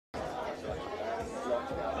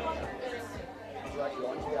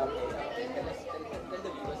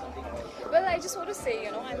just want to say,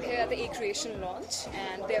 I'm here at the A Creation launch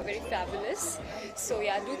and they are very fabulous. So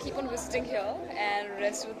yeah, do keep on visiting here and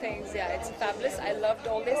rest of the things. Yeah, it's fabulous. I loved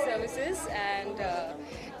all their services and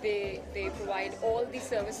they provide all these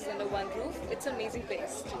services under one roof. It's an amazing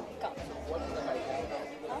place to come.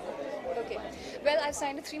 Okay. Well, I've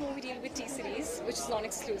signed a 3-movie deal with T-Series, which is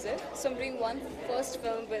non-exclusive. So I'm doing one first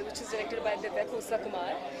film which is directed by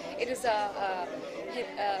Kumar. It is a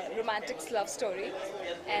romantic love story,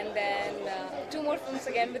 and then 2 more films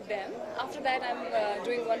again with them. After that, I'm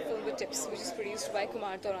doing one film with Tips, which is produced by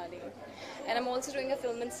Kumar Taurani. And I'm also doing a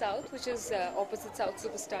film in South, which is opposite South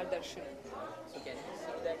superstar Darshan. So can you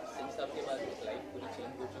see that Sing Sab ke baad life will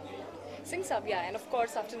change go chuki hai? Sing Sab, yeah, and of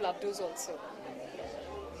course after Love Do's also.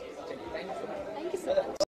 Thank you so much. Thank you so much.